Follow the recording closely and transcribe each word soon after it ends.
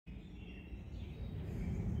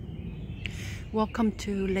Welcome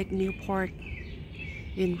to Lake Newport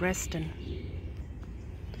in Reston.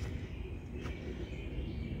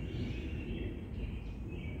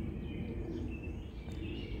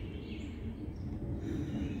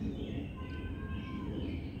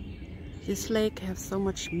 This lake has so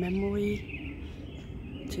much memory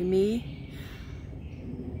to me.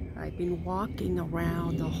 I've been walking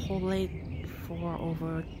around the whole lake for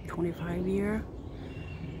over 25 years.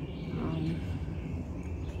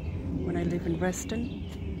 When I live in Reston,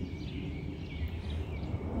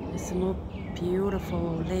 it's the most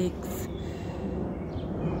beautiful lakes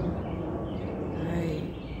I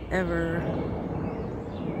ever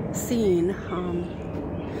seen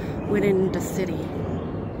within the city.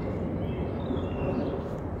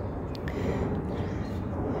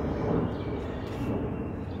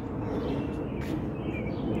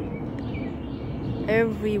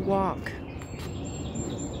 Every walk,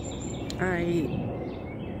 I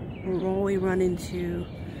always run into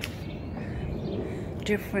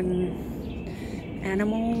different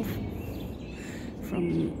animals,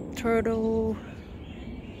 from turtle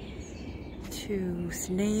to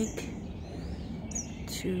snake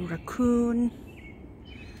to raccoon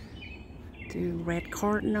to red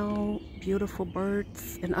cardinal, beautiful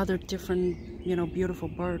birds, and other different, beautiful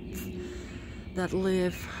birds that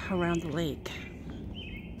live around the lake.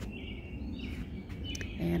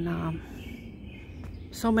 And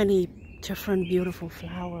so many different beautiful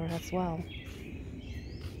flowers as well,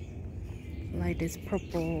 like this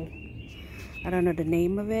purple, I don't know the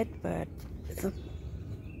name of it, but it's a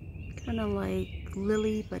kind of like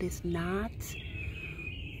lily, but it's not,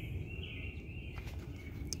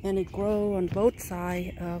 and it grows on both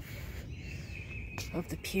sides of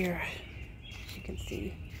the pier, as you can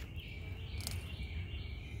see.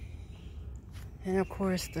 And of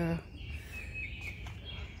course the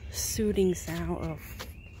soothing sound of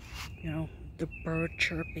the bird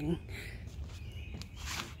chirping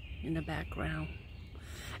in the background,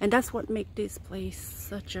 and that's what makes this place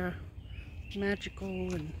such a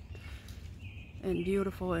magical and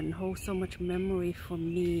beautiful, and holds so much memory for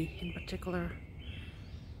me in particular.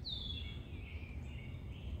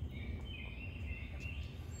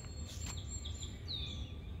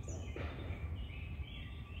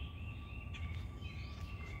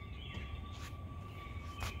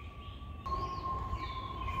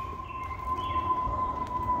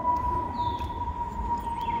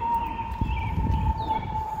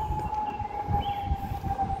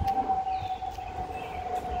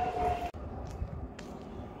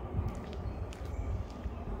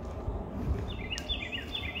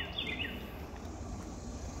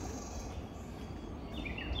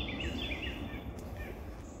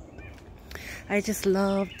 I just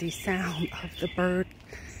love the sound of the bird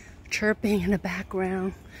chirping in the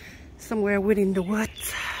background somewhere within the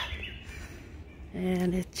woods,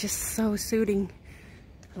 and it's just so soothing,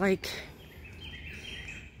 like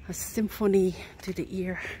a symphony to the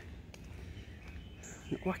ear.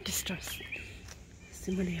 An orchestra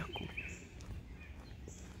symphony ako.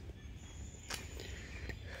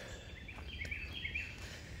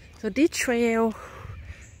 So this trail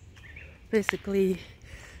basically,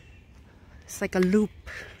 it's like a loop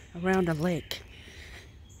around the lake.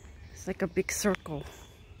 It's like a big circle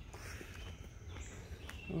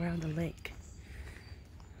around the lake.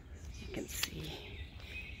 You can see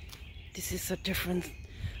this is a different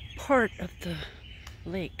part of the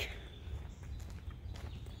lake.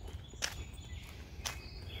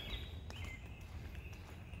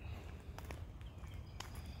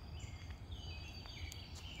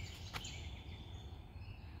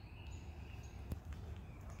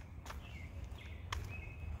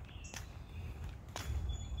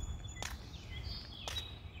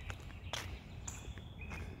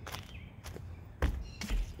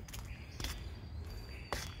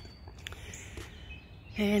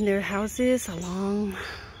 And there are houses along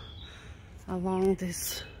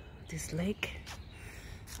this lake.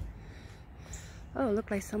 Oh,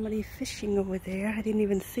 look like somebody fishing over there. I didn't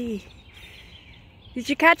even see. Did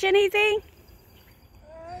you catch anything?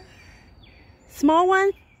 Small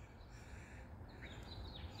one?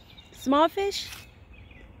 Small fish?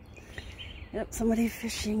 Yep, somebody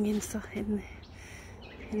fishing inside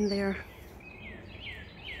in there.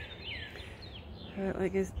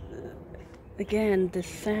 Like it's, again, the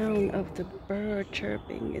sound of the bird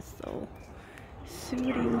chirping is so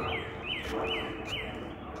soothing.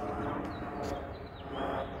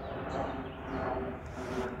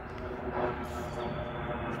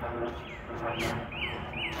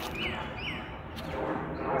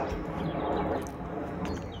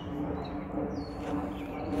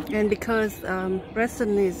 And because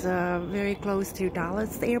Reston is very close to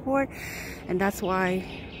Dallas Airport, and that's why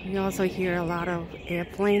you also hear a lot of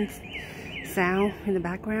airplanes sound in the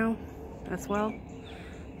background as well.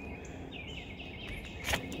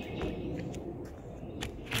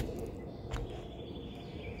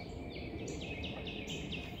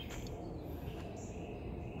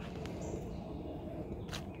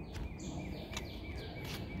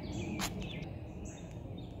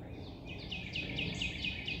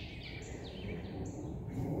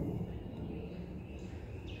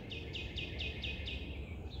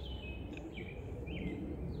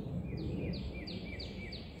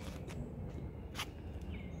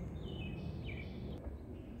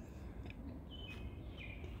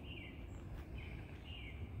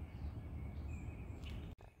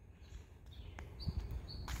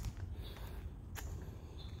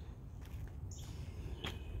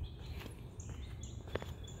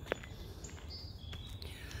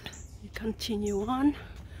 Continue on.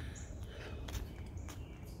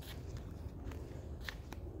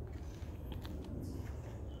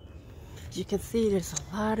 As you can see, there's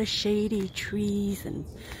a lot of shady trees and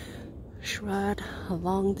shrub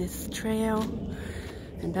along this trail,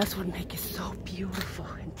 and that's what makes it so beautiful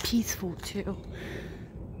and peaceful too.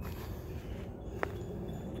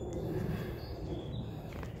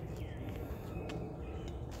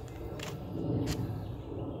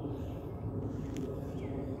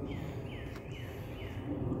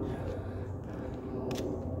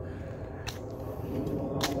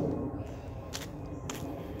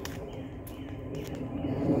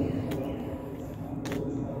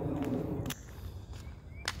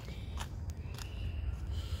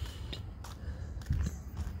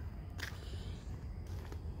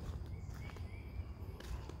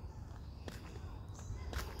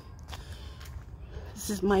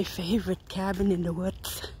 This is my favorite cabin in the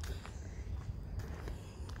woods.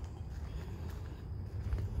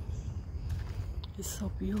 It's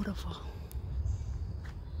so beautiful.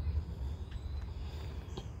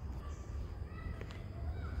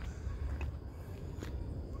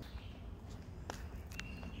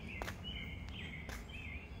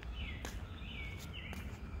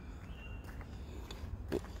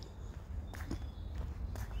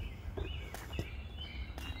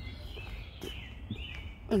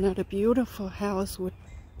 Another beautiful house with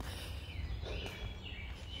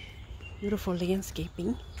beautiful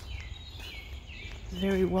landscaping.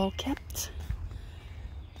 Very well kept.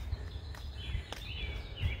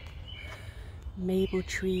 Maple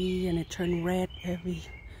tree, and it turned red every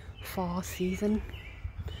fall season.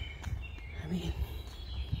 I mean,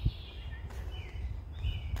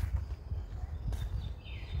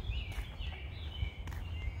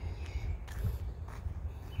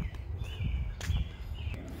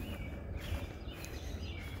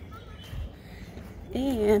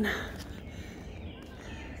 and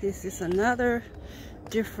this is another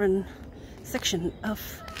different section of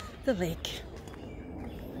the lake.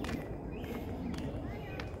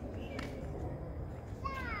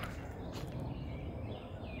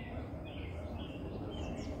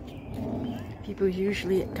 People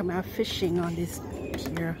usually come out fishing on this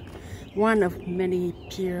pier, one of many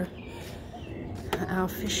pier out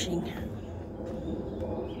fishing.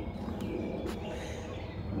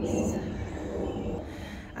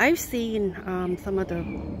 I've seen some of the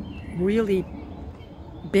really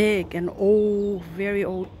big and old, very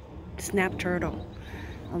old snap turtle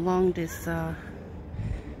along this, the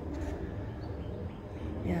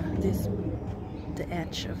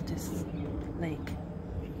edge of this lake.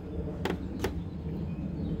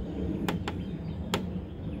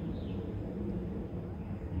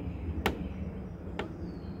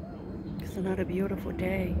 It's another beautiful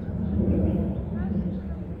day.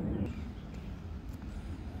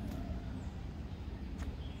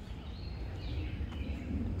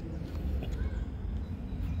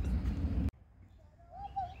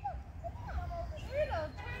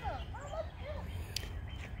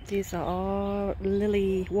 These are all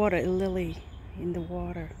lily, water lily in the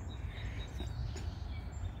water.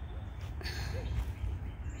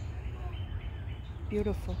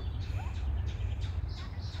 Beautiful.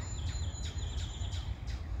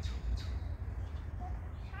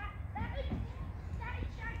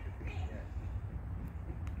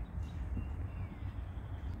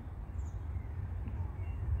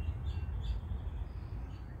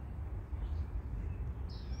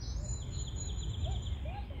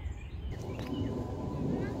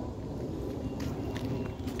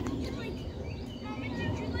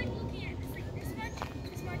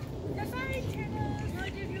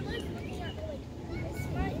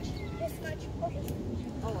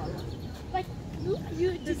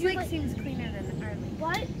 This lake seems cleaner than our lake.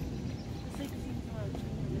 What?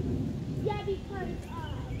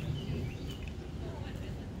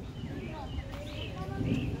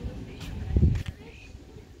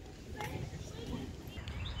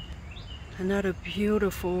 another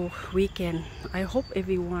beautiful weekend. I hope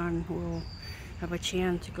everyone will have a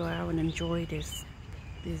chance to go out and enjoy this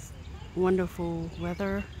wonderful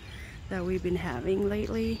weather that we've been having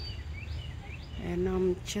lately,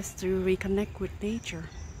 and just to reconnect with nature.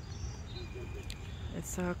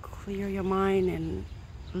 It's clear your mind and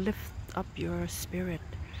lift up your spirit,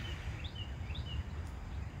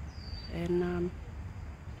 and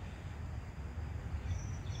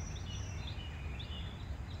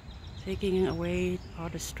taking away all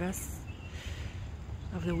the stress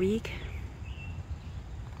of the week,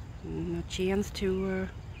 and a chance to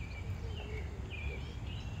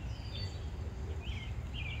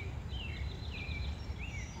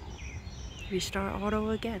restart all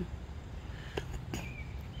over again.